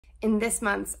In this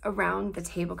month's Around the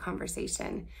Table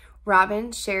conversation,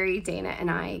 Robin, Sherry, Dana, and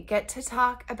I get to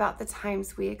talk about the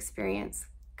times we experience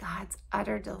God's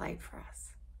utter delight for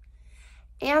us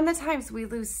and the times we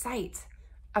lose sight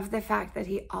of the fact that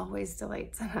He always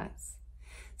delights in us.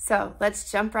 So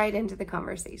let's jump right into the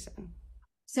conversation.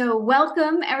 So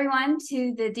welcome everyone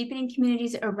to the Deepening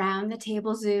Communities Around the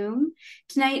Table Zoom.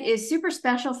 Tonight is super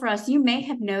special for us. You may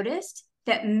have noticed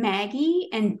that Maggie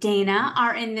and Dana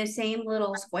are in the same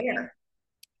little square.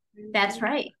 That's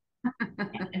right.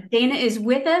 Dana is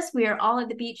with us. We are all at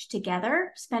the beach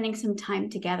together, spending some time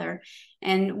together.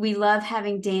 And we love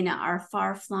having Dana, our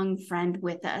far-flung friend,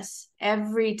 with us.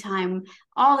 Every time,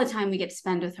 all the time we get to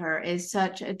spend with her is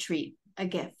such a treat, a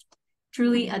gift,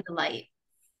 truly a delight.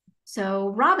 So,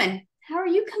 Robin, how are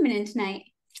you coming in tonight?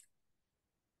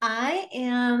 I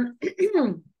am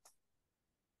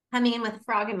coming in with a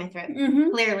frog in my throat,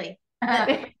 clearly.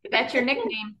 That's your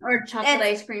nickname. Or chocolate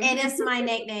ice cream. It is my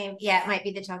nickname. Yeah, it might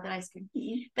be the chocolate ice cream.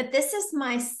 But this is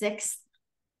my 6th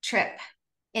trip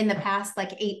in the past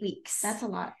 8 weeks. That's a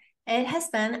lot. It has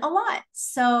been a lot.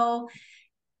 So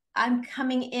I'm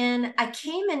coming in. I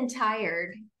came in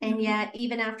tired, and yet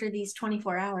even after these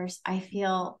 24 hours, I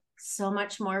feel so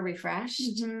much more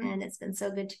refreshed, and it's been so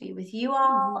good to be with you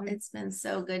all. It's been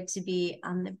so good to be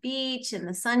on the beach in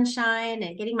the sunshine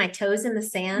and getting my toes in the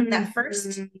sand. That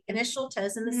first initial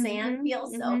toes in the sand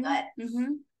feels so good.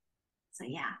 So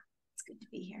yeah, it's good to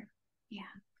be here. Yeah.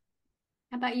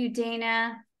 How about you,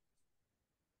 Dana?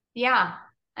 Yeah,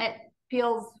 it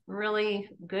feels really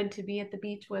good to be at the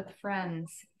beach with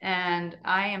friends, and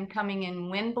I am coming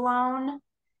in windblown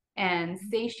and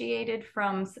satiated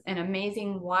from an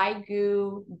amazing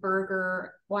Wagyu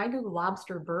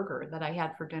lobster burger that I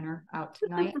had for dinner out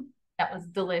tonight. That was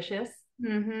delicious.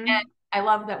 And I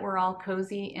love that we're all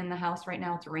cozy in the house right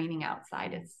now. It's raining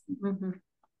outside. It's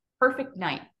perfect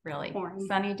night, really.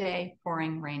 Sunny day,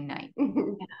 pouring rain night.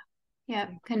 Yeah,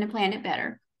 couldn't have planned it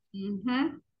better.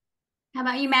 How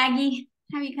about you, Maggie?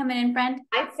 How are you coming in, friend?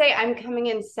 I'd say I'm coming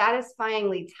in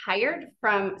satisfyingly tired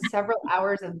from several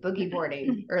hours of boogie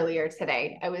boarding earlier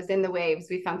today. I was in the waves.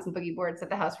 We found some boogie boards at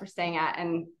the house we're staying at,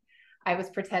 and I was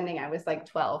pretending I was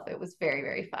 12. It was very,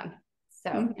 very fun. So,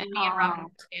 and me and Robin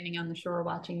standing on the shore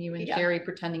watching you, and Sherry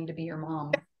pretending to be your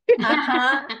mom.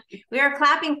 We were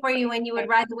clapping for you when you would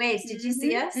ride the waves. Did you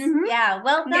see us? Yeah,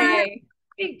 well done.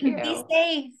 Thank you. Be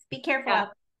safe. Be careful. Yeah.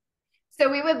 So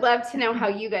we would love to know how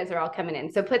you guys are all coming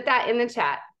in. So put that in the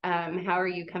chat. How are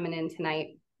you coming in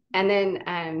tonight? And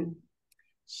then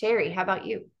Sherry, how about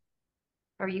you?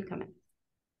 How are you coming?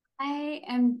 I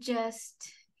am just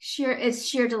it's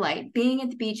sheer delight. Being at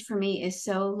the beach for me is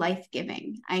so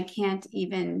life-giving. I can't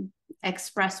even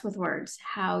express with words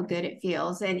how good it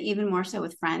feels, and even more so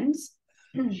with friends.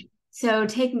 So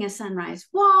taking a sunrise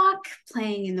walk,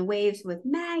 playing in the waves with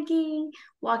Maggie,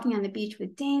 walking on the beach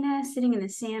with Dana, sitting in the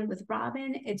sand with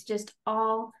Robin, it's just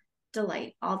all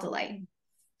delight, all delight.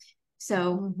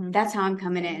 So that's how I'm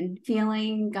coming in,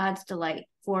 feeling God's delight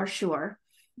for sure.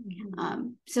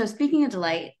 So speaking of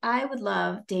delight, I would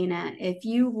love, Dana, if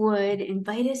you would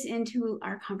invite us into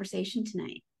our conversation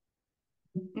tonight.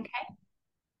 Okay.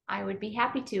 I would be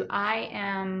happy to. I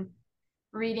am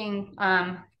reading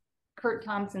Curt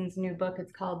Thompson's new book.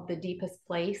 It's called The Deepest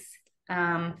Place.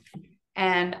 And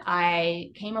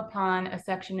I came upon a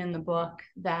section in the book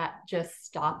that just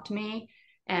stopped me.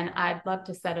 And I'd love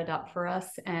to set it up for us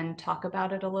and talk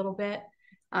about it a little bit.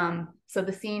 So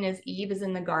the scene is Eve is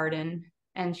in the garden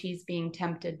and she's being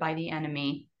tempted by the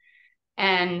enemy.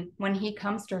 And when he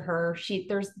comes to her,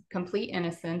 there's complete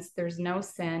innocence. There's no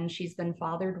sin. She's been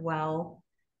fathered well.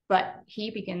 But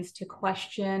he begins to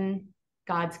question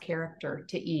God's character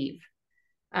to Eve.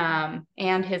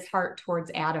 And his heart towards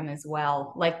Adam as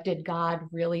well. Like, did God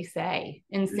really say?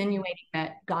 Insinuating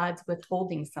that God's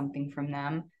withholding something from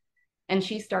them. And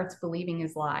she starts believing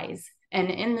his lies. And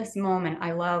in this moment,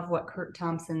 I love what Curt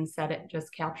Thompson said. It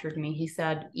just captured me. He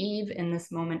said, Eve in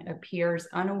this moment appears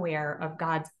unaware of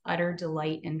God's utter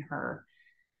delight in her.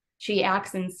 She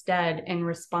acts instead in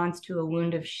response to a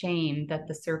wound of shame that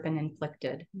the serpent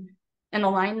inflicted. And the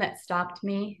line that stopped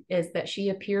me is that she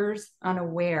appears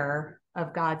unaware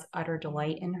of God's utter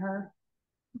delight in her.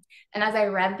 And as I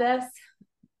read this,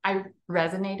 I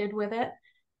resonated with it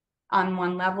on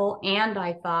one level. And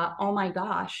I thought, oh my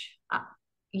gosh,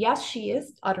 yes, she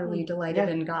is utterly delighted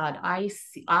in God. I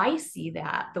see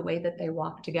that, the way that they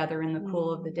walk together in the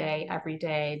cool of the day, every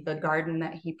day, the garden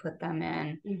that he put them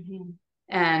in.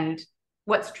 And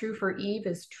what's true for Eve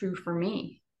is true for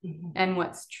me. And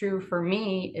what's true for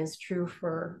me is true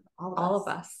for all of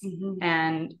us.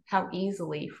 And how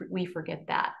easily we forget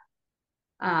that.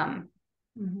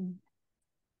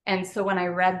 And so when I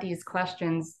read these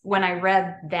questions, when I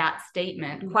read that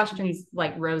statement, Mm-hmm. questions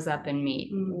like rose up in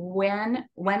me. Mm-hmm.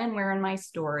 When and where in my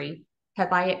story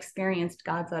have I experienced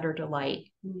God's utter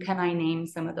delight? Mm-hmm. Can I name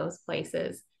some of those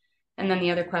places? And then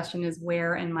the other question is,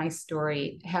 where in my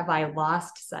story have I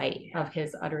lost sight of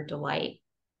his utter delight?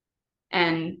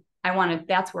 And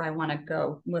that's where I want to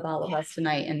go with all of us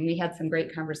tonight. And we had some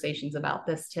great conversations about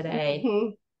this today. Mm-hmm.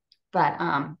 But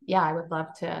yeah, I would love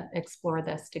to explore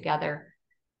this together.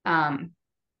 And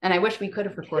I wish we could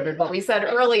have recorded what we said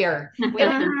earlier. It'll be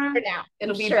better now.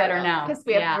 It'll be better now because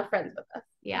we have more friends with us.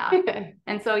 Yeah.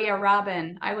 And so, yeah,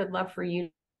 Robin, I would love for you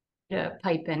to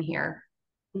pipe in here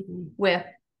Mm-hmm.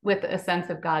 with a sense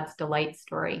of God's delight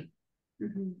story.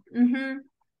 Mm-hmm. Mm-hmm.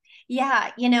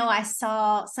 Yeah, I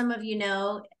saw, some of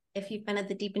if you've been at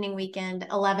the deepening weekend,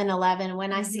 11:11,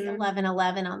 when I see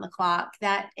 11:11 on the clock,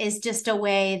 that is just a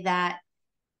way that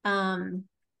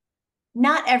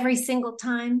not every single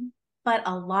time, but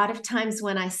a lot of times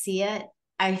when I see it,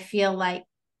 I feel like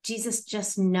Jesus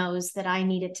just knows that I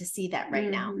needed to see that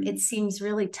right now. It seems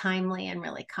really timely and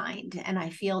really kind, and I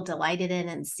feel delighted in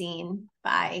and seen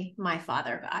by my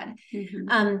Father God.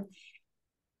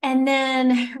 And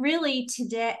then really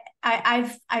today,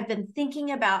 I've been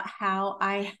thinking about how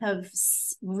I have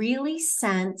really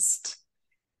sensed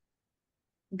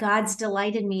God's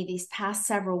delight in me these past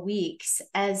several weeks,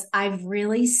 as I've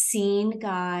really seen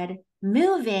God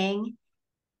moving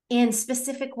in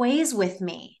specific ways with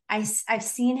me. I've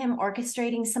seen him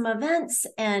orchestrating some events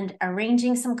and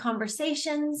arranging some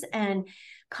conversations and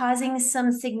causing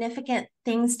some significant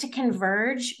things to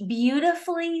converge,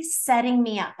 beautifully setting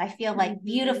me up. I feel like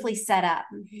beautifully set up.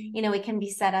 We can be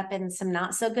set up in some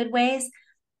not so good ways.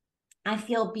 I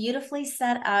feel beautifully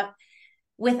set up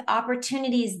with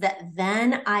opportunities that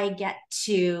then I get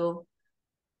to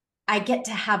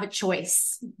have a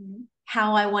choice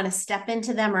how I want to step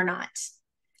into them or not.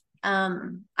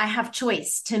 I have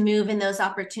choice to move in those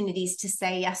opportunities, to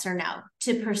say yes or no,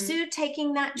 to pursue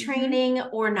taking that training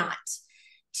or not,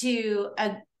 to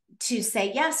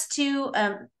say yes to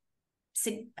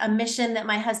a mission that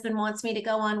my husband wants me to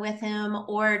go on with him,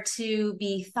 or to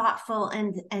be thoughtful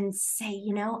and say,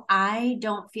 I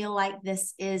don't feel like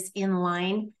this is in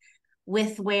line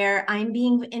with where I'm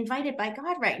being invited by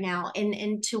God right now,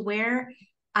 and to where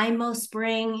I most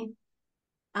bring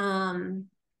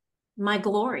my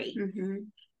glory.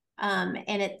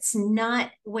 And it's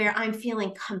not where I'm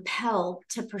feeling compelled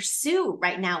to pursue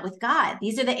right now with God.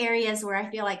 These are the areas where I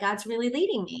feel like God's really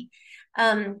leading me.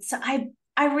 So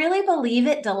I really believe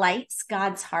it delights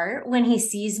God's heart when he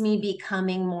sees me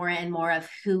becoming more and more of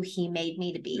who he made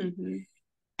me to be.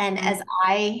 And as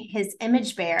I, his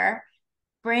image bearer,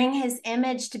 bring his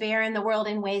image to bear in the world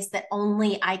in ways that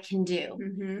only I can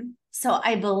do. So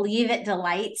I believe it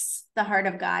delights the heart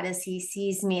of God as he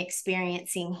sees me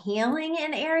experiencing healing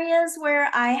in areas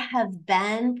where I have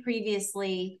been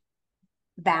previously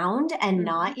bound and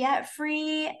not yet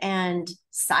free and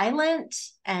silent,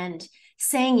 and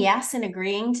saying yes and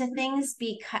agreeing to things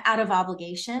out of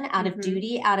obligation, out of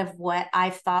duty, out of what I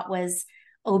thought was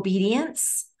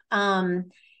obedience,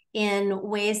 in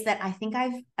ways that I think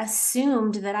I've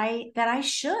assumed that I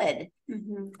should.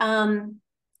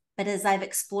 But as I've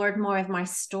explored more of my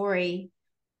story,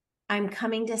 I'm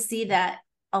coming to see that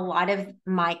a lot of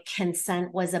my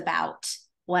consent was about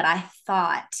what I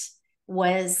thought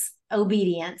was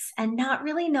obedience, and not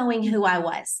really knowing who I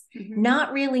was,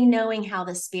 not really knowing how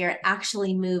the Spirit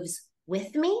actually moves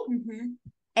with me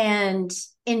and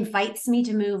invites me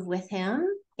to move with him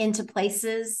into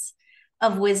places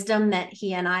of wisdom that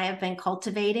he and I have been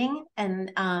cultivating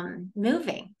and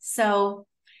moving. So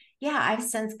yeah, I've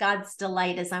sensed God's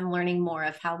delight as I'm learning more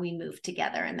of how we move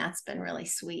together, and that's been really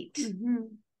sweet.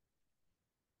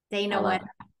 Dana, what?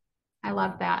 I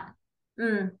love that.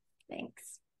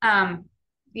 Thanks.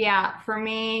 Yeah, for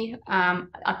me,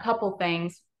 a couple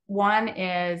things. One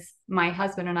is my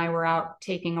husband and I were out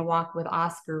taking a walk with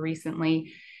Oscar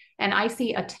recently, and I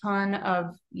see a ton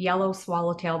of yellow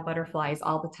swallowtail butterflies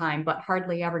all the time, but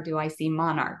hardly ever do I see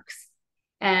monarchs.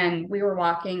 And we were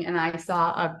walking and I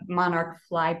saw a monarch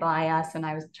fly by us, and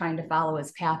I was trying to follow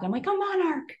his path. I'm like, oh,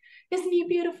 monarch, isn't he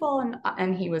beautiful?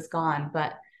 And he was gone,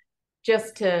 but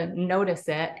just to notice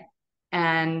it.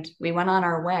 And we went on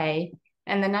our way.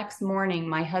 And the next morning,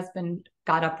 my husband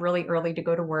got up really early to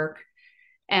go to work.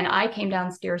 And I came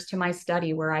downstairs to my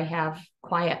study where I have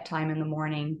quiet time in the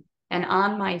morning. And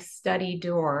on my study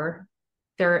door,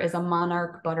 there is a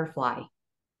monarch butterfly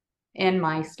in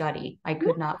my study. I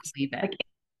could not believe it.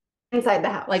 Inside the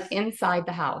house. Like inside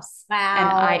the house.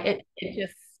 Wow. And it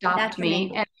just stopped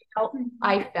me. And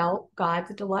I felt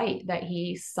God's delight, that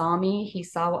he saw me, he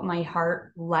saw what my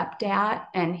heart leapt at,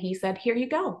 and he said, here you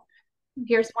go.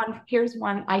 Here's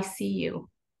one, I see you.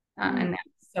 And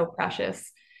that's so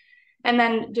precious. And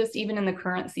then just even in the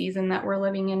current season that we're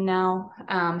living in now,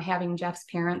 having Jeff's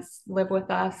parents live with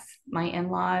us, my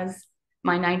in-laws,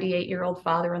 my 98-year-old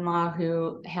father-in-law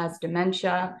who has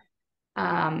dementia.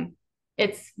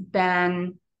 It's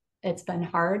been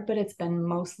hard, but it's been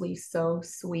mostly so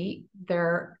sweet.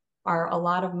 There are a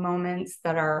lot of moments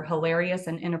that are hilarious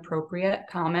and inappropriate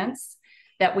comments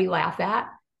that we laugh at.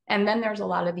 And then there's a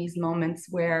lot of these moments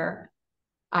where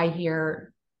I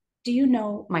hear, do you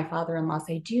know, my father-in-law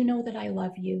say, do you know that I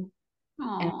love you?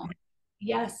 And,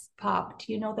 yes, Pop,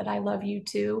 do you know that I love you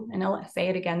too? And I'll say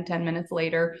it again 10 minutes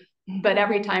later. But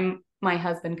every time my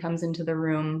husband comes into the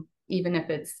room, even if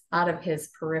it's out of his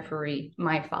periphery,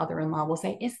 my father-in-law will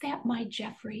say, is that my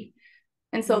Jeffrey?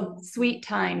 And so sweet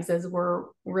times as we're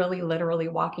really literally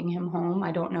walking him home.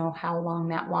 I don't know how long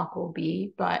that walk will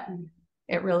be, but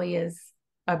it really is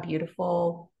a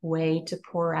beautiful way to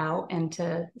pour out and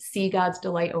to see God's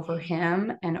delight over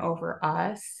him and over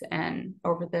us and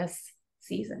over this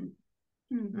season.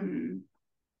 And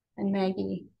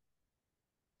Maggie,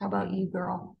 how about you,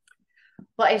 girl?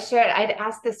 Well, I'd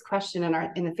asked this question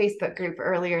in the Facebook group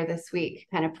earlier this week,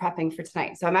 kind of prepping for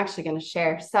tonight. So I'm actually going to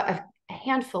share, so a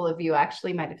handful of you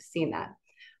actually might have seen that,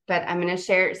 but I'm going to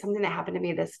share something that happened to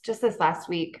me this last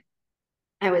week.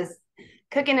 I was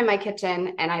cooking in my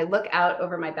kitchen and I look out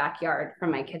over my backyard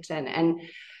from my kitchen. And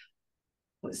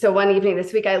so one evening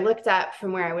this week, I looked up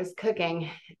from where I was cooking,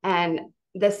 and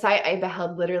the sight I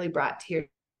beheld literally brought tears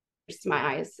to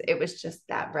my eyes. It was just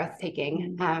that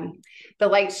breathtaking. The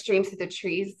light streams through the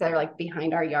trees that are like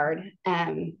behind our yard.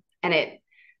 And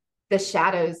the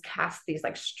shadows cast these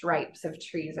like stripes of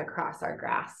trees across our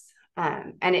grass.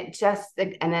 And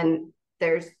then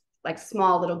there's like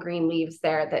small little green leaves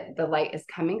there that the light is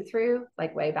coming through,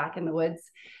 like way back in the woods.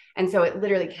 And so it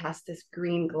literally casts this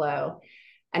green glow.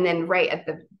 And then right at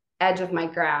the edge of my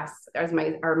grass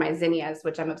are my zinnias,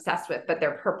 which I'm obsessed with, but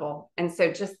they're purple. And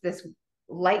so just this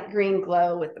light green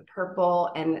glow with the purple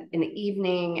and in the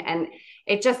evening, and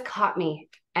it just caught me,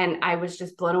 and I was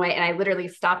just blown away. And I literally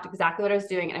stopped exactly what I was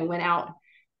doing, and I went out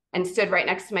and stood right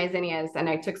next to my zinnias, and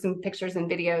I took some pictures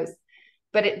and videos.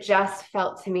 But it just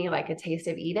felt to me like a taste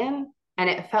of Eden, and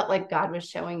it felt like God was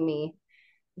showing me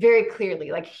very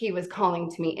clearly, like he was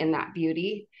calling to me in that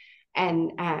beauty,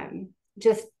 and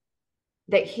just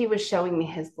that he was showing me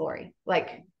his glory,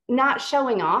 like not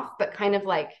showing off, but kind of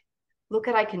like, look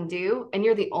what I can do. And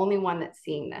you're the only one that's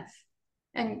seeing this.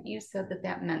 And you said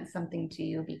that meant something to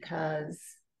you because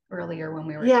earlier when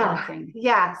we were talking.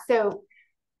 Yeah. So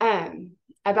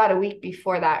about a week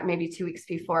before that, maybe 2 weeks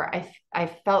before, I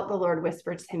felt the Lord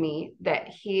whisper to me that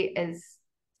he is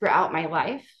throughout my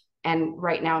life, and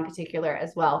right now in particular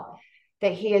as well,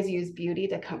 that he has used beauty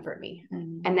to comfort me.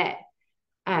 And that,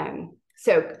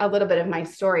 so a little bit of my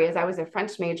story is I was a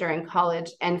French major in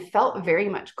college and felt very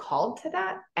much called to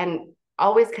that, and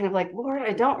always kind of like, Lord,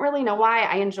 I don't really know why.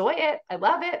 I enjoy it. I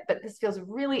love it, but this feels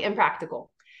really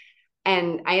impractical.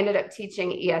 And I ended up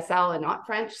teaching ESL and not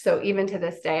French. So even to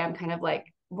this day, I'm kind of like,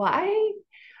 why?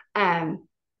 But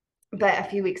a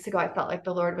few weeks ago, I felt like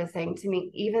the Lord was saying to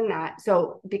me, even that.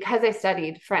 So because I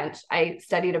studied French, I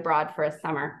studied abroad for a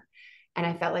summer. And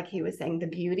I felt like he was saying the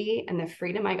beauty and the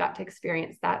freedom I got to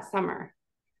experience that summer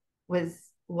was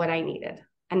what I needed.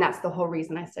 And that's the whole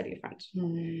reason I studied French.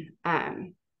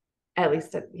 At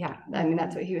least, yeah, I mean,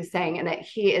 that's what he was saying. And that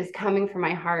he is coming from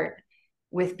my heart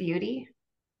with beauty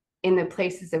in the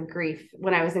places of grief.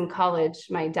 When I was in college,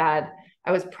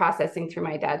 I was processing through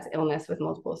my dad's illness with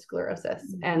multiple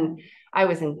sclerosis. And I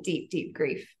was in deep, deep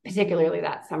grief, particularly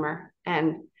that summer.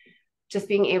 And just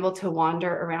being able to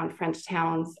wander around French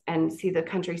towns and see the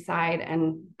countryside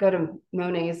and go to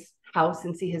Monet's house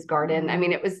and see his garden. I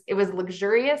mean, it was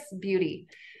luxurious beauty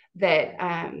that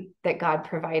God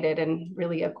provided in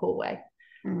really a cool way.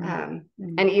 And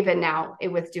even now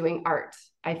with doing art,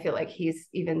 I feel like he's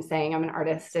even saying I'm an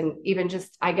artist, and even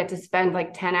just, I get to spend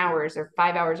like 10 hours or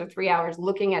 5 hours or 3 hours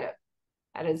looking at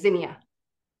a zinnia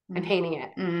and painting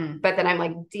it. But then I'm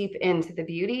like deep into the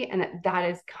beauty, and that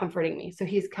is comforting me. So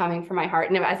he's coming from my heart.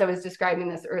 And as I was describing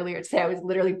this earlier today, I was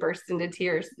literally burst into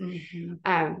tears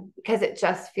because it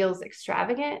just feels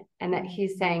extravagant, and that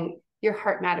he's saying, your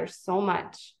heart matters so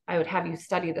much. I would have you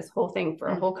study this whole thing for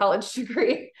a whole college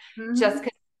degree just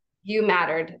because you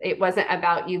mattered. It wasn't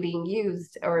about you being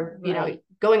used or, you know,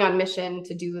 going on mission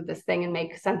to do this thing and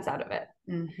make sense out of it.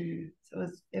 So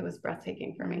it was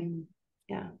breathtaking for me.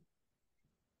 Yeah.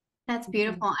 That's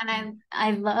beautiful. And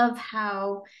I love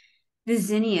how the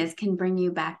zinnias can bring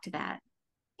you back to that.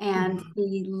 And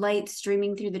the light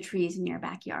streaming through the trees in your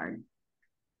backyard,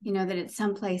 that it's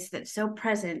someplace that's so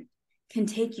present, can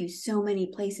take you so many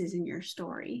places in your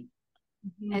story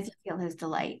as you feel his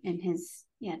delight and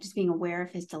just being aware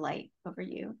of his delight over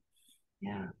you.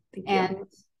 Yeah. And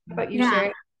how about you,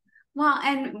 Sherry? Well,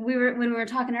 and when we were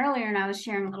talking earlier and I was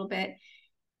sharing a little bit,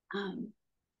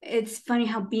 it's funny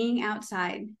how being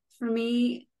outside for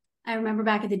me, I remember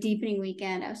back at the deepening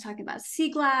weekend, I was talking about sea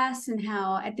glass and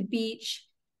how at the beach,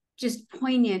 just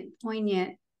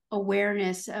poignant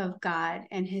awareness of God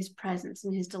and his presence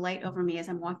and his delight over me as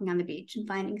I'm walking on the beach and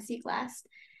finding sea glass.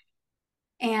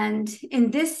 And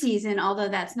in this season, although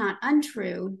that's not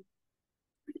untrue,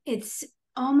 it's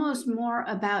almost more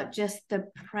about just the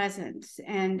presence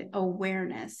and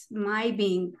awareness, my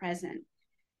being present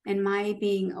and my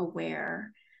being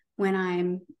aware when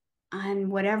I'm on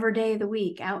whatever day of the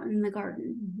week out in the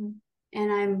garden.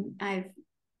 And I've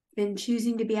been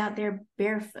choosing to be out there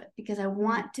barefoot because I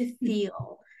want to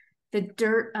feel the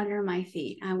dirt under my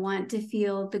feet. I want to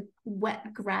feel the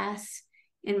wet grass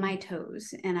in my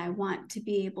toes. And I want to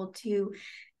be able to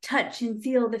touch and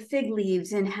feel the fig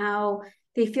leaves and how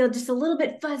they feel just a little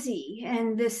bit fuzzy,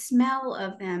 and the smell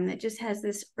of them that just has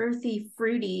this earthy,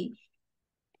 fruity.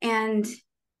 And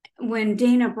when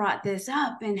Dana brought this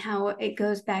up and how it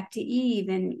goes back to Eve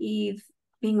and Eve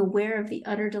being aware of the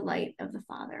utter delight of the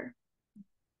Father.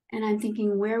 And I'm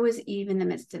thinking, where was Eve in the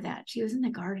midst of that? She was in the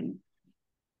garden.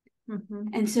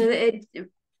 And so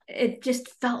it just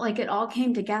felt like it all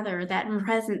came together, that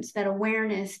presence, that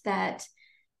awareness, that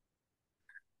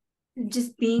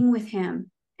just being with him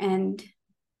and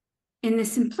in the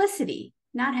simplicity,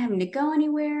 not having to go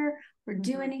anywhere or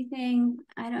do anything.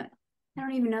 I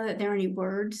don't even know that there are any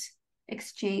words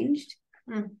exchanged.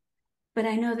 But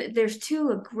I know that there's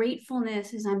a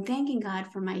gratefulness as I'm thanking God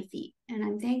for my feet and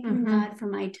I'm thanking God for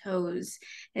my toes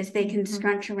as they can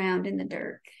scrunch around in the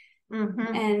dirt.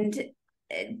 And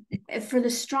for the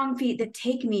strong feet that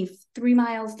take me 3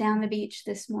 miles down the beach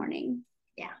this morning.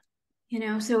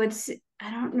 Yeah. So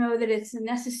I don't know that it's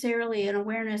necessarily an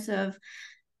awareness of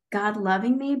God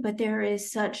loving me, but there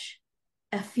is such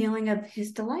a feeling of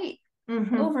his delight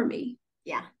over me.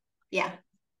 Yeah. Yeah.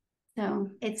 So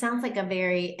it sounds like a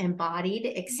very embodied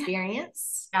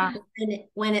experience. And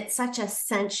when it's such a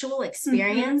sensual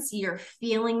experience, you're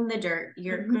feeling the dirt,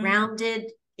 you're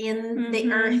grounded in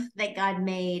the earth that God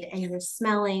made, and you're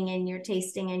smelling and you're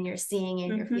tasting and you're seeing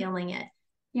and you're feeling it.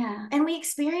 Yeah. And we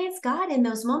experience God in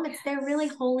those moments. They're really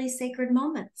holy, sacred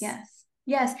moments.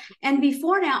 Yes. And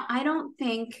before now, I don't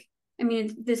think,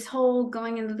 this whole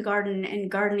going into the garden and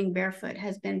gardening barefoot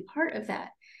has been part of that,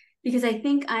 because I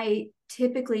think I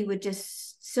typically would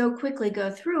just so quickly go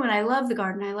through, and I love the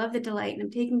garden, I love the delight, and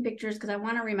I'm taking pictures because I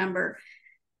want to remember.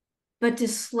 But to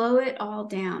slow it all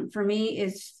down for me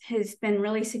has been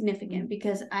really significant,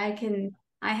 because I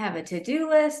have a to-do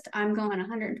list. I'm going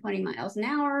 120 miles an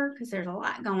hour because there's a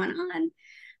lot going on.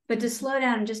 But to slow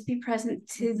down and just be present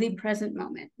to the present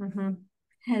moment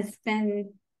has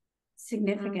been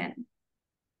significant.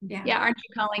 Yeah. Aren't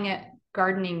you calling it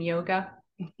gardening yoga?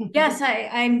 Yes,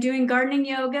 I'm doing gardening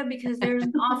yoga because there's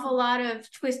an awful lot of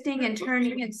twisting and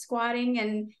turning and squatting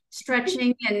and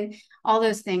stretching and all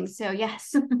those things. So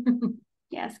yes,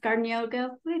 garden yoga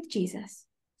with Jesus.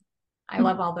 I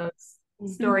love all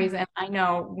those stories. And I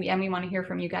know we want to hear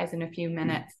from you guys in a few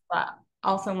minutes, but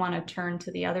also want to turn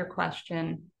to the other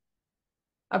question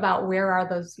about where are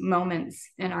those moments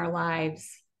in our lives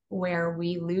where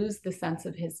we lose the sense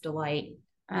of his delight.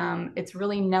 It's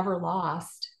really never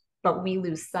lost, but we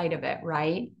lose sight of it,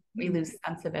 right? We lose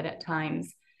sense of it at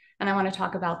times. And I want to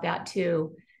talk about that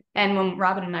too. And when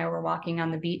Robin and I were walking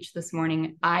on the beach this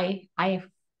morning, I'm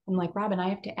like, Robin, I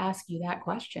have to ask you that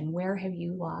question. Where have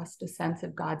you lost a sense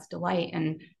of God's delight?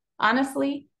 And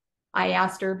honestly, I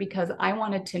asked her because I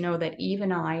wanted to know that Eve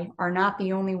and I are not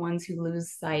the only ones who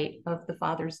lose sight of the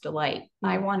Father's delight.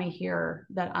 I want to hear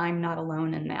that I'm not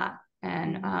alone in that.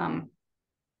 And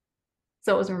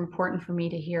so it was important for me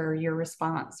to hear your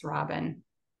response, Robin.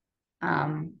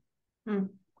 And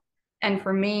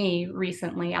for me,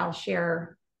 recently, I'll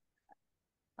share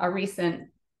a recent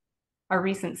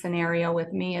scenario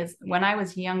with me. Is when I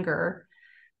was younger,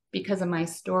 because of my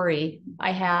story,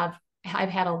 I've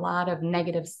had a lot of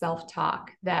negative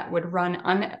self-talk that would run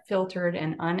unfiltered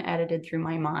and unedited through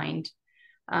my mind,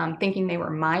 thinking they were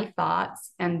my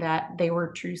thoughts and that they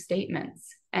were true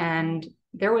statements. And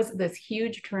there was this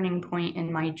huge turning point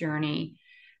in my journey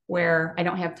where I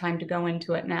don't have time to go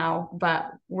into it now,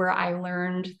 but where I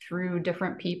learned through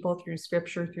different people, through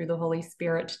scripture, through the Holy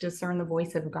Spirit, to discern the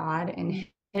voice of God and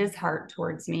his heart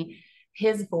towards me,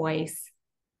 his voice.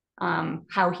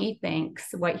 how he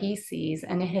thinks, what he sees.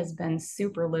 And it has been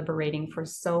super liberating for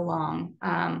so long.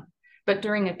 But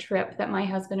during a trip that my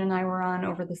husband and I were on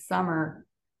over the summer,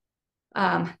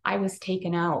 I was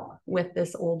taken out with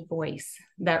this old voice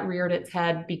that reared its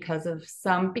head because of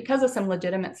some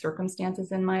legitimate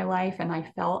circumstances in my life. And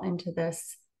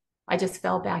I just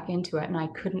fell back into it, and I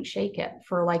couldn't shake it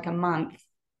for like a month.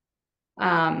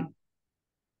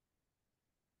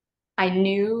 I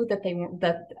knew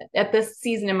that at this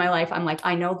season in my life, I'm like,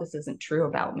 I know this isn't true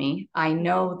about me. I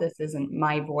know this isn't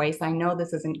my voice. I know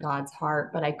this isn't God's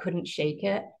heart, but I couldn't shake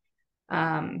it.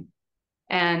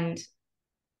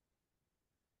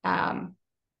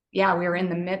 Yeah, we were in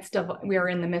the midst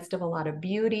of a lot of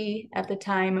beauty at the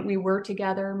time. We were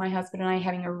together, my husband and I,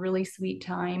 having a really sweet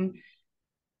time.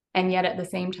 And yet at the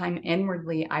same time,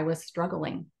 inwardly, I was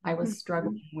struggling. With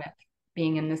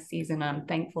being in this season. I'm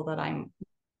thankful that I'm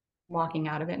walking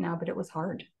out of it now, but it was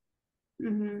hard.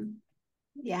 Mm-hmm.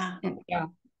 Yeah.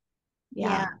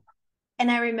 Yeah.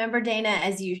 And I remember, Dana,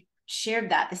 as you shared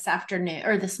that this afternoon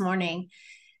or this morning,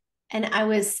 and I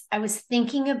was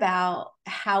thinking about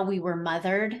how we were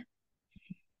mothered,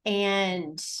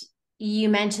 and you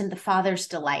mentioned the Father's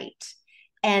delight.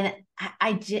 And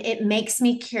it makes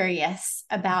me curious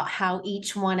about how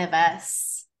each one of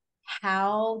us,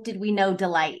 how did we know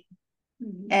delight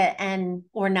and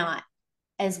or not?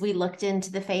 As we looked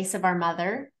into the face of our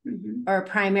mother or a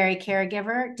primary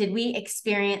caregiver, did we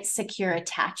experience secure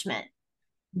attachment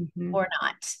or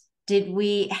not? Did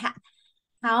we,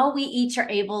 how we each are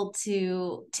able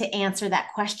to answer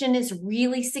that question is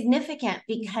really significant,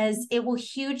 because it will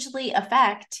hugely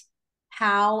affect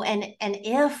how and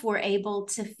if we're able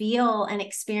to feel and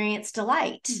experience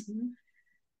delight.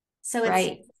 So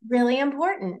it's really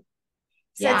important.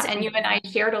 So and you and I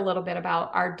shared a little bit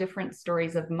about our different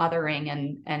stories of mothering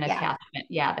and attachment.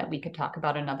 Yeah, that we could talk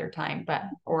about another time,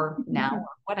 or now or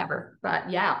whatever. But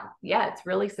yeah, it's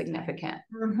really significant.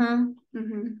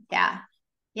 Yeah,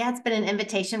 it's been an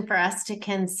invitation for us to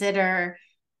consider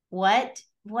what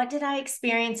did I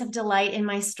experience of delight in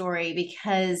my story,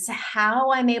 because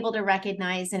how I'm able to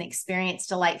recognize and experience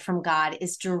delight from God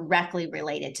is directly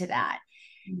related to that.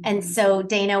 And so,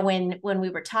 Dana, when we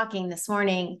were talking this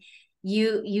morning,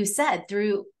 you said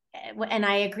and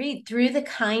I agreed, through the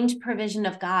kind provision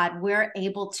of God, we're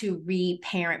able to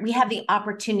reparent. We have the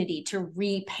opportunity to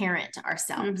reparent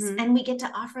ourselves, and we get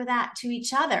to offer that to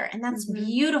each other. And that's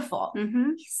beautiful.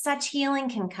 Such healing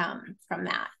can come from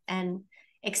that. And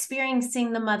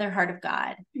experiencing the mother heart of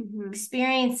God,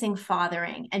 experiencing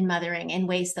fathering and mothering in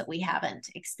ways that we haven't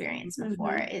experienced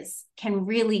before can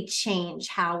really change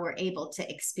how we're able to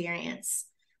experience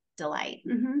delight.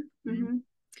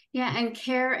 Yeah, and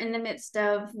care in the midst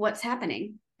of what's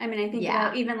happening. I mean, I think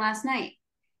about even last night.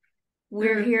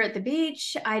 We're here at the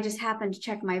beach. I just happened to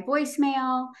check my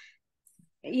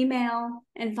email,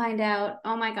 and find out,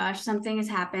 oh my gosh, something has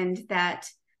happened that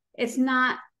it's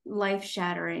not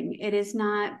life-shattering. It is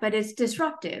not, but it's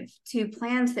disruptive to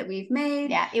plans that we've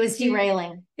made. Yeah, it was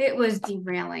derailing. It was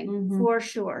derailing for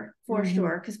sure,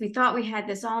 because we thought we had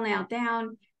this all nailed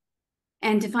down,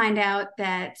 and to find out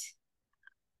that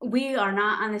we are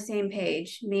not on the same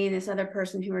page, me and this other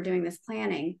person who are doing this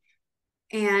planning.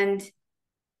 And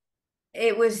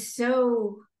it was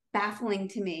so baffling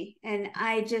to me. And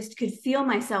I just could feel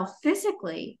myself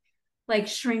physically like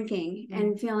shrinking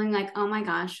and feeling like, oh my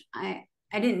gosh, I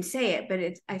didn't say it, but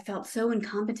I felt so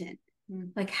incompetent.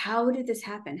 Like, how did this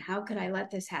happen? How could I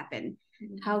let this happen?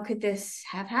 How could this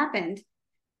have happened?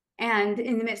 And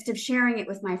in the midst of sharing it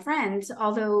with my friends,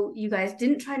 although you guys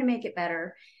didn't try to make it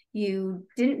better, you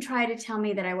didn't try to tell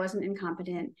me that I wasn't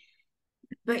incompetent,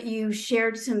 but you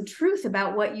shared some truth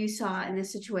about what you saw in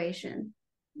this situation.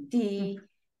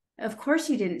 Of course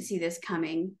you didn't see this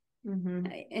coming,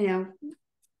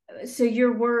 so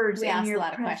your words, we asked a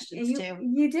lot of questions too.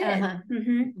 You did.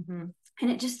 And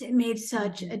it made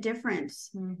such a difference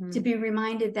to be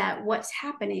reminded that what's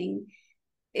happening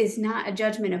is not a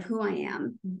judgment of who I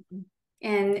am.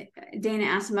 And Dana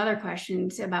asked some other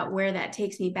questions about where that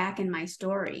takes me back in my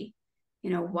story.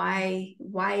 Why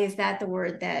is that the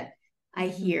word that I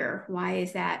hear? Why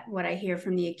is that what I hear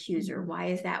from the accuser? Why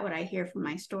is that what I hear from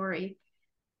my story?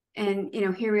 And,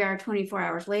 here we are 24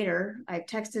 hours later. I've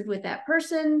texted with that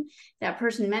person. That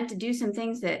person meant to do some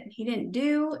things that he didn't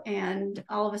do. And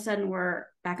all of a sudden we're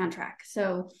back on track.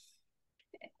 So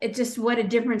it just, what a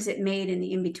difference it made in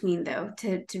the in-between, though,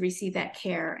 to receive that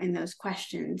care and those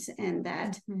questions and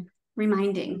that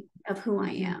reminding of who I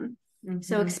am.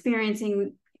 So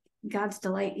experiencing God's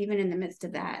delight, even in the midst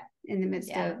of that, in the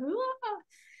midst of,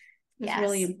 it's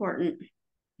really important.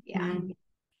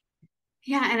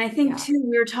 Yeah. And I think too,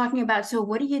 we were talking about, so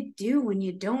what do you do when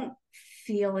you don't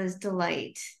feel as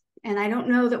delight? And I don't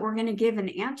know that we're going to give an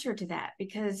answer to that,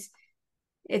 because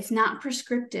it's not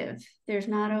prescriptive. There's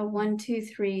not a 1, 2,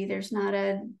 3. There's not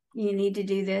a, you need to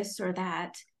do this or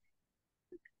that.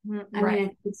 I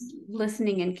mean,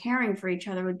 listening and caring for each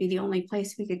other would be the only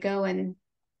place we could go and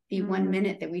be 1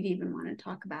 minute that we'd even want to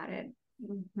talk about it.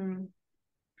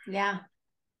 Yeah.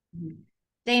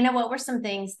 Dana, what were some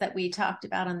things that we talked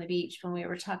about on the beach when we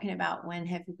were talking about when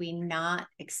have we not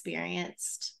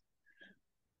experienced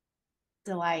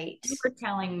delight? You were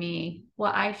telling me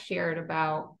what I shared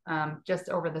about just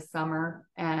over the summer,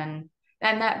 and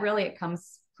that really, it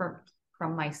comes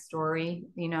from my story,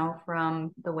 you know,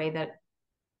 from the way that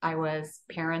I was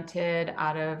parented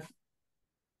out of,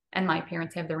 and my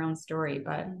parents have their own story,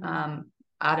 but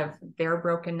out of their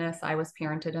brokenness, I was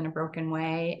parented in a broken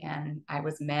way, and I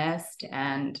was missed.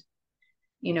 And,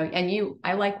 you know, and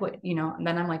I like what, you know, and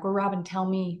then I'm like, well, Robin, tell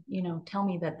me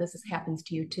that this happens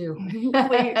to you too.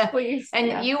 Please.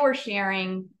 And you were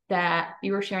sharing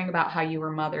about how you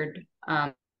were mothered,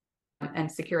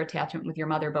 and secure attachment with your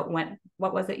mother. But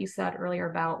what was it you said earlier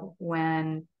about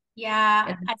when?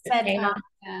 Yeah, I said,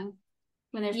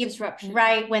 when there's disruption.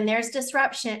 Right. When there's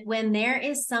disruption, when there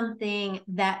is something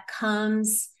that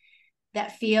comes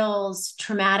that feels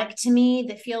traumatic to me,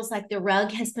 that feels like the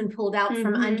rug has been pulled out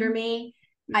from under me,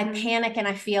 I panic and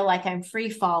I feel like I'm free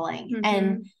falling.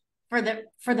 And for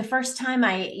the first time,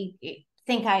 I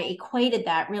think I equated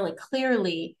that really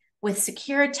clearly with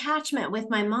secure attachment with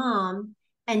my mom,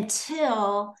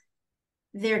 until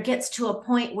there gets to a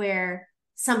point where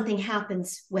something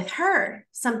happens with her,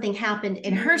 something happened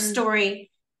in her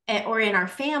story or in our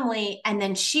family, and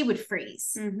then she would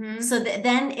freeze. So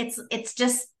then it's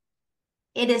just,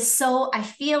 it is so, I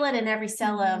feel it in every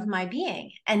cell of my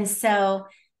being. And so,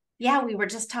 yeah, we were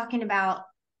just talking about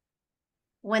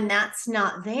when that's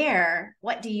not there,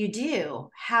 what do you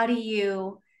do? How do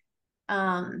you,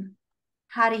 and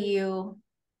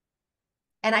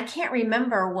I can't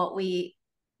remember what we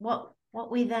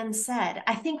then said.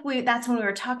 I think that's when we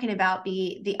were talking about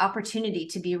the opportunity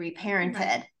to be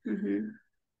reparented.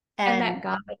 And that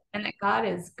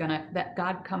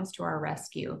God comes to our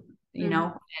rescue, you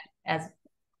know, as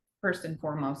first and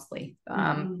foremostly.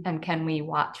 And can we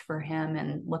watch for him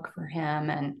and look for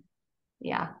him? And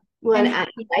well, and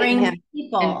he brings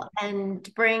people and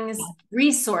brings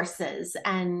resources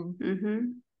and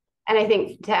I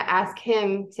think to ask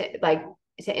him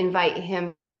to invite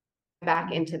him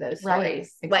back into those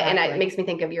stories. Exactly. And it makes me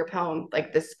think of your poem,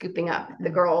 like the scooping up, the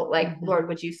girl, like, Lord,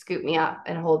 would you scoop me up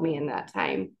and hold me in that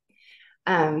time?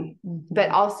 But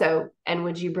also, and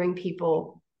would you bring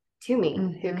people to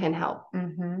me who can help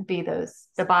be the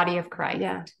body of Christ?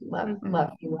 Yeah. Love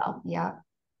you well. Yeah.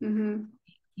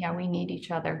 Yeah. We need each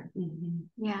other.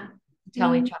 Yeah.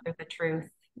 Tell each other the truth.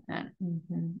 Yeah.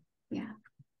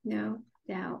 No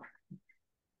doubt.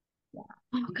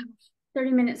 Oh gosh,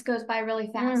 30 minutes goes by really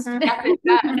fast.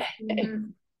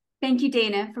 Thank you,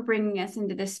 Dana, for bringing us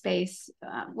into this space.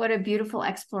 What a beautiful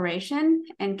exploration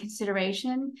and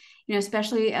consideration, you know,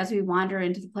 especially as we wander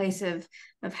into the place of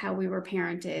how we were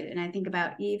parented. And I think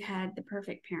about Eve had the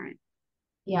perfect parent.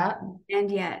 Yeah.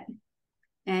 And yet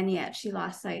she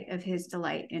lost sight of his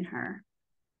delight in her,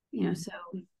 you know,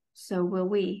 so will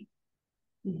we.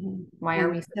 Why are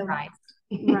we surprised?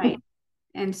 Right.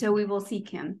 And so we will seek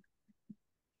him.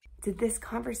 Did this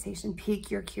conversation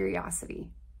pique your curiosity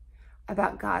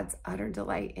about God's utter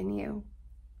delight in you?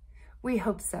 We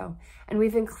hope so, and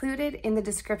we've included in the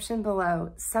description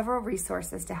below several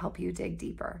resources to help you dig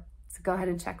deeper, so go ahead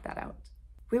and check that out.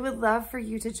 We would love for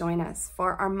you to join us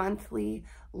for our monthly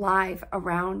live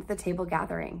Around the Table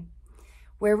gathering,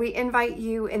 where we invite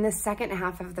you in the second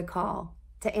half of the call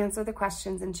to answer the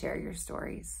questions and share your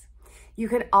stories. You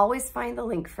can always find the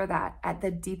link for that at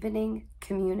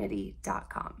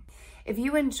thedeepeningcommunity.com. If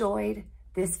you enjoyed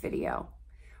this video,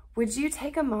 would you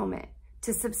take a moment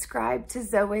to subscribe to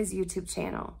Zoe's YouTube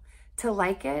channel, to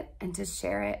like it and to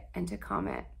share it and to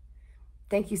comment?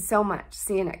 Thank you so much.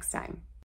 See you next time.